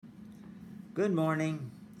Good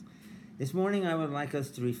morning. This morning I would like us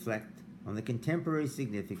to reflect on the contemporary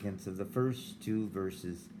significance of the first two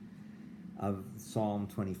verses of Psalm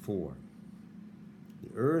 24.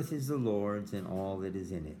 The earth is the Lord's and all that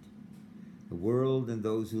is in it, the world and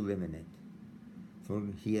those who live in it. For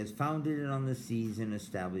he has founded it on the seas and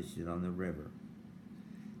established it on the river.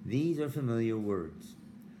 These are familiar words.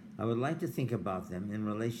 I would like to think about them in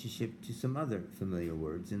relationship to some other familiar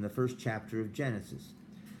words in the first chapter of Genesis.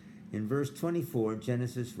 In verse 24,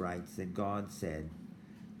 Genesis writes that God said,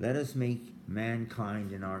 "Let us make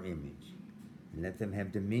mankind in our image, and let them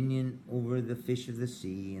have dominion over the fish of the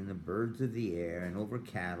sea and the birds of the air and over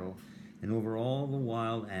cattle and over all the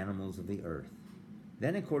wild animals of the earth."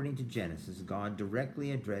 Then, according to Genesis, God directly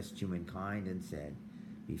addressed humankind and said,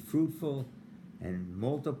 "Be fruitful and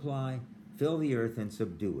multiply, fill the earth and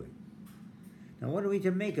subdue it." Now, what are we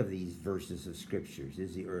to make of these verses of scriptures?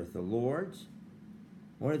 Is the earth the Lord's?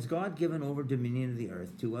 Or has God given over dominion of the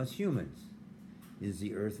earth to us humans? Is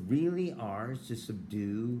the earth really ours to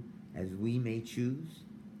subdue as we may choose?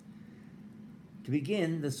 To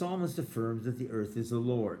begin, the psalmist affirms that the earth is the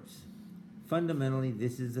Lord's. Fundamentally,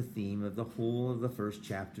 this is the theme of the whole of the first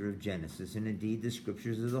chapter of Genesis, and indeed the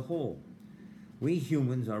scriptures as a whole. We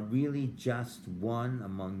humans are really just one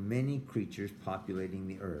among many creatures populating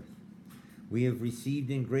the earth. We have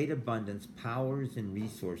received in great abundance powers and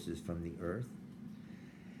resources from the earth.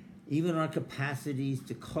 Even our capacities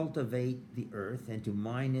to cultivate the earth and to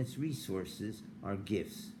mine its resources are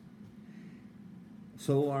gifts.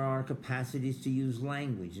 So are our capacities to use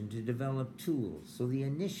language and to develop tools. So the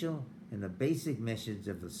initial and the basic message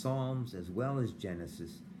of the Psalms as well as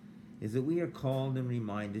Genesis is that we are called and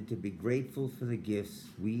reminded to be grateful for the gifts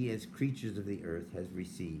we as creatures of the earth have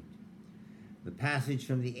received. The passage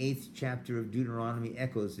from the 8th chapter of Deuteronomy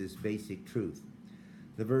echoes this basic truth.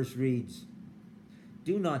 The verse reads,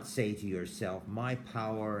 "Do not say to yourself, 'My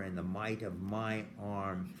power and the might of my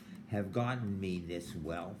arm have gotten me this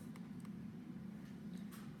wealth.'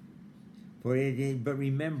 But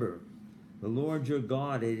remember, the Lord your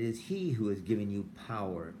God, it is He who has given you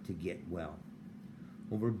power to get wealth."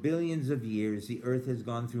 Over billions of years, the earth has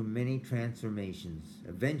gone through many transformations,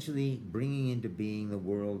 eventually bringing into being the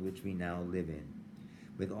world which we now live in,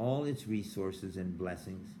 with all its resources and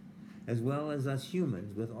blessings, as well as us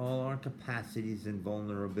humans with all our capacities and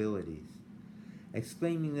vulnerabilities.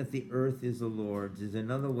 Exclaiming that the earth is the Lord's is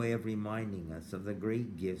another way of reminding us of the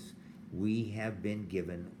great gifts we have been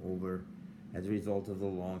given over as a result of the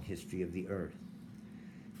long history of the earth.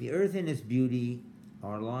 The earth and its beauty,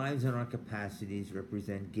 our lives and our capacities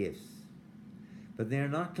represent gifts, but they are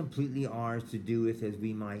not completely ours to do with as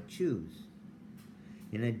we might choose.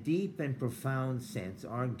 In a deep and profound sense,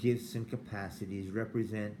 our gifts and capacities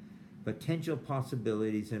represent potential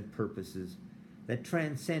possibilities and purposes that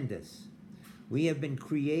transcend us. We have been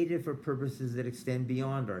created for purposes that extend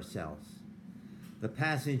beyond ourselves. The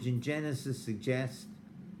passage in Genesis suggests,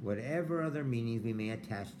 whatever other meanings we may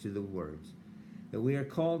attach to the words, that we are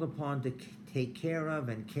called upon to take care of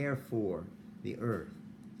and care for the earth.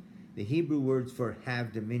 The Hebrew words for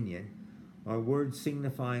have dominion are words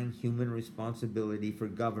signifying human responsibility for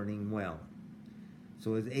governing well.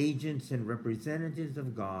 So as agents and representatives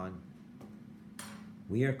of God,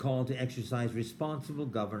 we are called to exercise responsible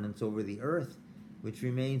governance over the earth, which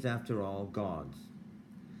remains, after all, God's.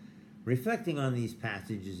 Reflecting on these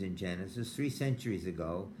passages in Genesis, 3 centuries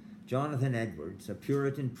ago, Jonathan Edwards, a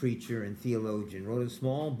Puritan preacher and theologian, wrote a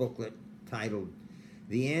small booklet titled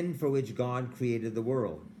 "The End for Which God Created the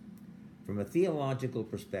World." From a theological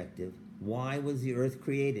perspective, why was the earth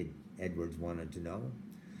created? Edwards wanted to know.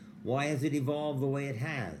 Why has it evolved the way it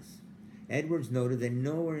has? Edwards noted that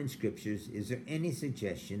nowhere in scriptures is there any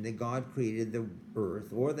suggestion that God created the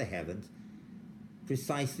earth or the heavens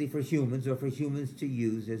precisely for humans or for humans to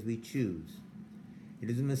use as we choose. It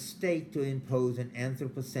is a mistake to impose an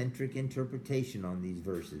anthropocentric interpretation on these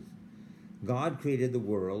verses. God created the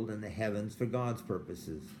world and the heavens for God's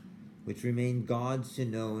purposes, which remain God's to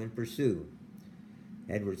know and pursue.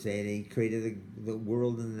 Edwards said he created the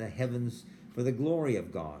world and the heavens for the glory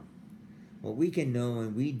of God. What we can know,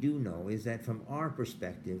 and we do know, is that from our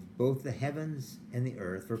perspective, both the heavens and the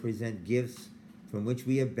earth represent gifts from which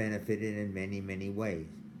we have benefited in many, many ways.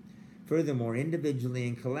 Furthermore, individually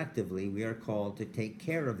and collectively, we are called to take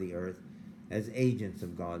care of the earth as agents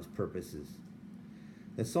of God's purposes.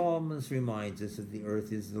 The psalmist reminds us that the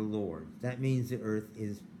earth is the Lord's. That means the earth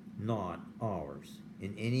is not ours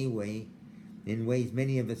in any way, in ways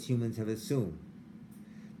many of us humans have assumed.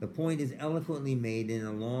 The point is eloquently made in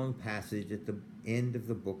a long passage at the end of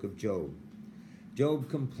the book of Job. Job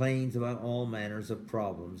complains about all manners of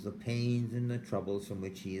problems, the pains and the troubles from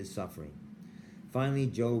which he is suffering. Finally,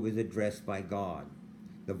 Job is addressed by God.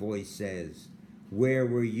 The voice says, "Where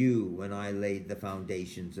were you when I laid the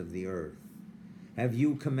foundations of the earth? Have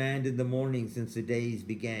you commanded the morning since the days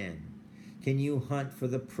began? Can you hunt for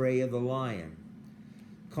the prey of the lion?"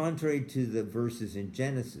 Contrary to the verses in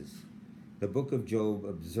Genesis, the book of Job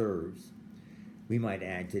observes, we might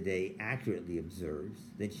add today, accurately observes,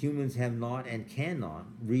 that humans have not and cannot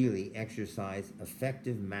really exercise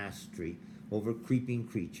effective mastery over creeping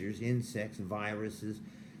creatures, insects, viruses,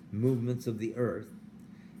 movements of the earth,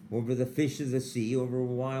 over the fish of the sea, over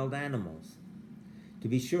wild animals. To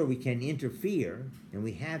be sure, we can interfere, and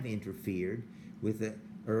we have interfered with the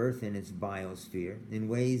earth and its biosphere in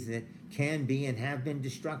ways that can be and have been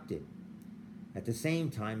destructive. At the same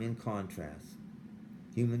time, in contrast,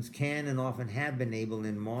 humans can and often have been able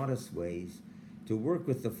in modest ways to work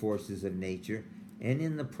with the forces of nature, and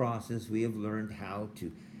in the process we have learned how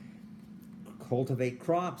to cultivate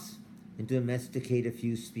crops and to domesticate a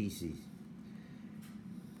few species.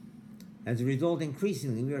 As a result,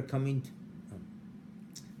 increasingly we are coming to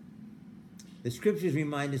the scriptures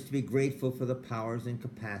remind us to be grateful for the powers and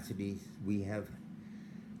capacities we have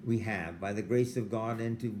by the grace of God,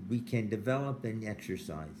 and we can develop and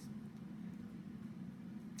exercise.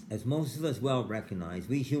 As most of us well recognize,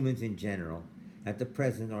 we humans in general at the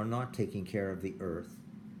present are not taking care of the earth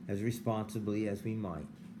as responsibly as we might.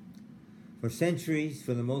 For centuries,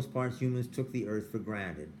 for the most part, humans took the earth for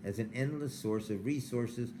granted as an endless source of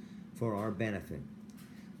resources for our benefit.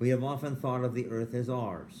 We have often thought of the earth as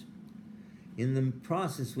ours. In the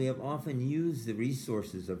process, we have often used the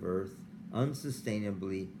resources of earth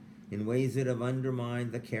unsustainably in ways that have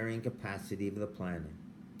undermined the carrying capacity of the planet.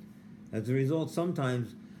 As a result,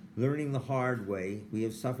 sometimes learning the hard way, we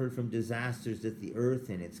have suffered from disasters that the earth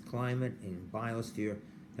and its climate and biosphere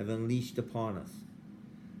have unleashed upon us.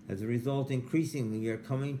 As a result, increasingly we are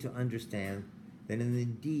coming to understand that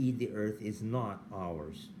indeed the earth is not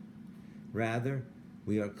ours. Rather,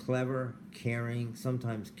 we are clever, caring,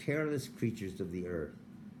 sometimes careless creatures of the earth.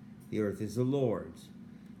 The earth is the Lord's.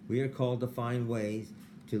 We are called to find ways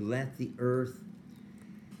to let the earth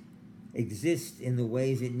exist in the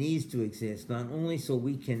ways it needs to exist, not only so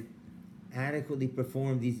we can adequately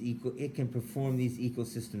perform these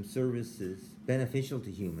ecosystem services beneficial to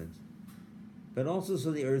humans, but also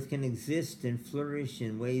so the earth can exist and flourish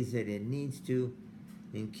in ways that it needs to,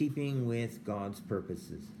 in keeping with God's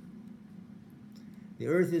purposes. The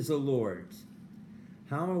earth is the Lord's.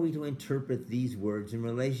 How are we to interpret these words in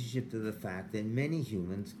relationship to the fact that many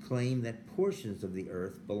humans claim that portions of the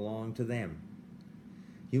earth belong to them?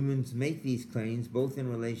 Humans make these claims both in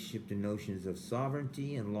relationship to notions of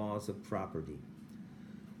sovereignty and laws of property.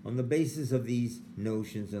 On the basis of these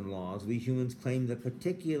notions and laws, we humans claim that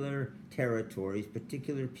particular territories,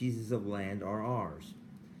 particular pieces of land are ours.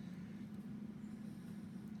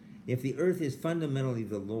 If the earth is fundamentally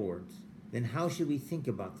the Lord's, then how should we think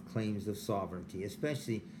about the claims of sovereignty,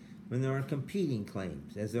 especially when there are competing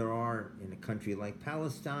claims, as there are in a country like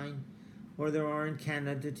Palestine, or there are in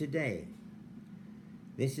Canada today?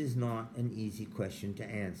 This is not an easy question to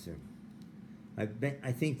answer. I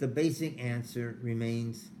think the basic answer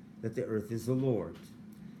remains that the earth is the Lord's.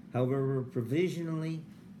 However, provisionally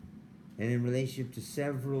and in relationship to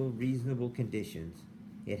several reasonable conditions,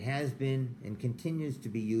 it has been and continues to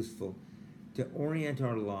be useful to orient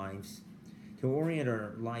ourselves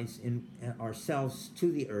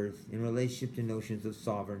to the earth in relationship to notions of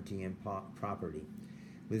sovereignty and property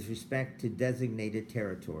with respect to designated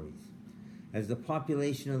territories. As the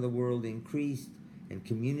population of the world increased and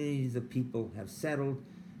communities of people have settled,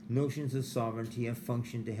 notions of sovereignty have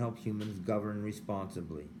functioned to help humans govern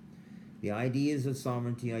responsibly. The ideas of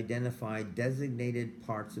sovereignty identify designated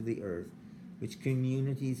parts of the earth which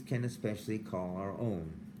communities can especially call our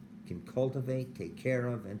own, can cultivate, take care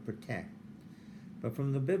of, and protect. But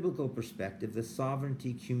from the biblical perspective, the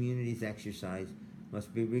sovereignty communities exercise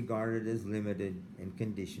must be regarded as limited and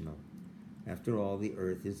conditional. After all, the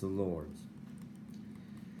earth is the Lord's.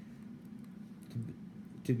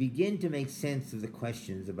 To begin to make sense of the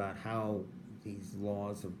questions about how these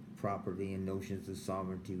laws of property and notions of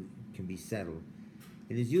sovereignty can be settled,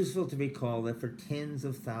 it is useful to recall that for tens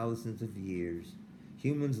of thousands of years,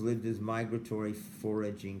 humans lived as migratory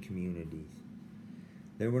foraging communities.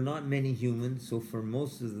 There were not many humans, so for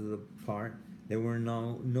most of the part, there were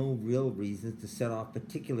no real reasons to set off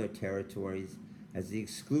particular territories as the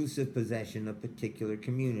exclusive possession of particular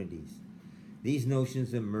communities. These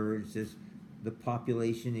notions emerged as the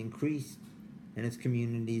population increased and its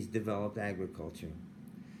communities developed agriculture.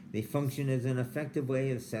 They function as an effective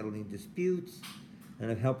way of settling disputes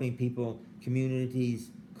and of helping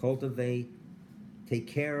communities cultivate, take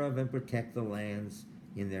care of and protect the lands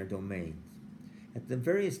in their domains. At the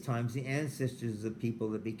various times, the ancestors of the people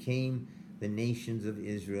that became the nations of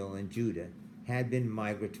Israel and Judah had been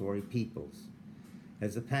migratory peoples.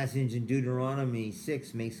 As the passage in Deuteronomy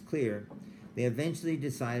 6 makes clear, they eventually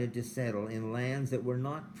decided to settle in lands that were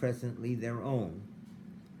not presently their own,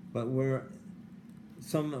 but were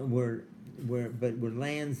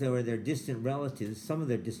lands that were their distant relatives. Some of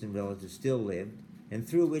their distant relatives still lived, and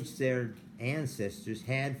through which their ancestors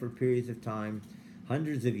had, for periods of time,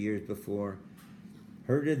 hundreds of years before,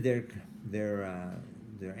 herded their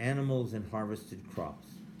animals and harvested crops.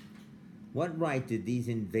 What right did these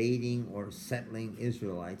invading or settling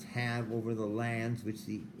Israelites have over the lands which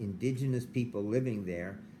the indigenous people living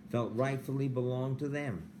there felt rightfully belonged to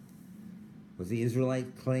them? Was the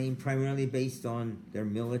Israelite claim primarily based on their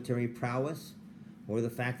military prowess, or the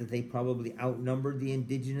fact that they probably outnumbered the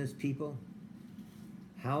indigenous people?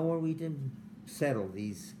 How are we to settle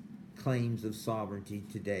these claims of sovereignty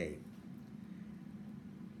today?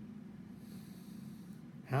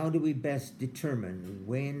 How do we best determine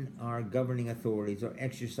when our governing authorities are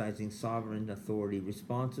exercising sovereign authority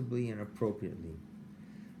responsibly and appropriately?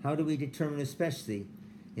 How do we determine, especially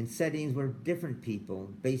in settings where different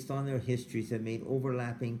people, based on their histories, have made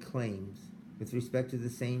overlapping claims with respect to the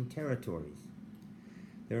same territories?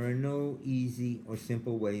 There are no easy or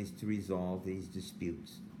simple ways to resolve these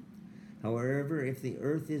disputes. However, if the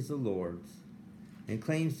earth is the Lord's, and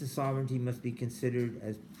claims to sovereignty must be considered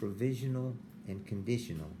as provisional and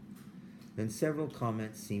conditional, then several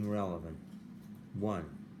comments seem relevant. 1.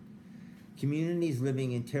 Communities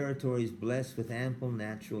living in territories blessed with ample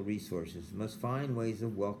natural resources must find ways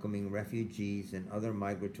of welcoming refugees and other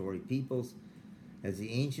migratory peoples, as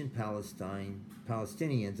the ancient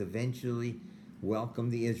Palestinians eventually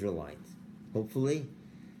welcomed the Israelites. Hopefully,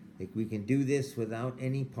 we can do this without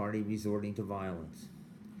any party resorting to violence.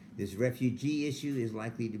 This refugee issue is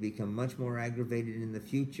likely to become much more aggravated in the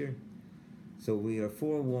future, so we are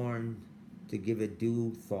forewarned to give it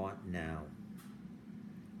due thought now.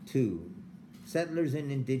 2. Settlers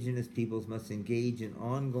and indigenous peoples must engage in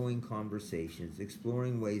ongoing conversations,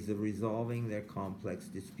 exploring ways of resolving their complex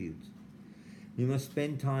disputes. We must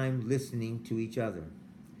spend time listening to each other.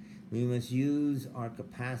 We must use our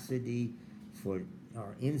capacity for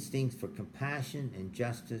our instincts for compassion and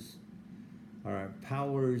justice, our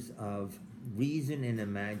powers of reason and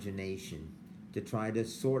imagination to try to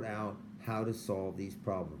sort out how to solve these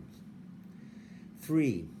problems.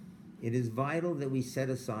 3. It is vital that we set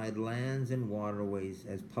aside lands and waterways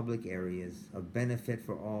as public areas of benefit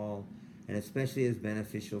for all, and especially as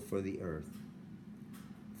beneficial for the earth.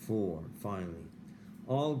 4. Finally,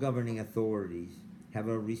 all governing authorities have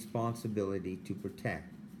a responsibility to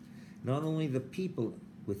protect not only the people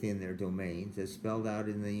within their domains, as spelled out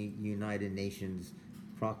in the United Nations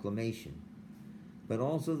proclamation, but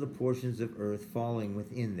also the portions of earth falling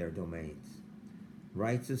within their domains.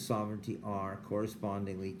 Rights of sovereignty are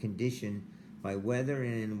correspondingly conditioned by whether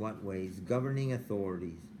and in what ways governing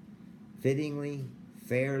authorities fittingly,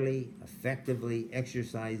 fairly, effectively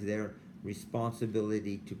exercise their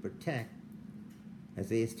responsibility to protect as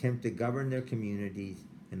they attempt to govern their communities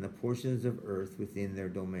and the portions of earth within their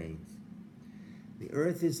domains. The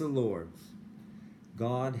earth is the Lord's.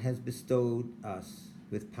 God has bestowed us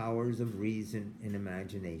with powers of reason and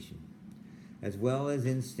imagination, as well as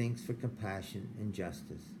instincts for compassion and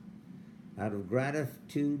justice. Out of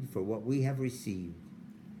gratitude for what we have received,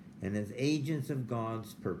 and as agents of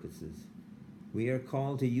God's purposes, we are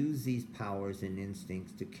called to use these powers and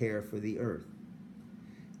instincts to care for the earth.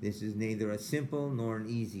 This is neither a simple nor an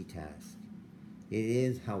easy task. It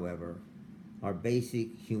is, however, our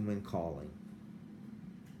basic human calling.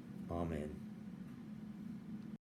 Amen.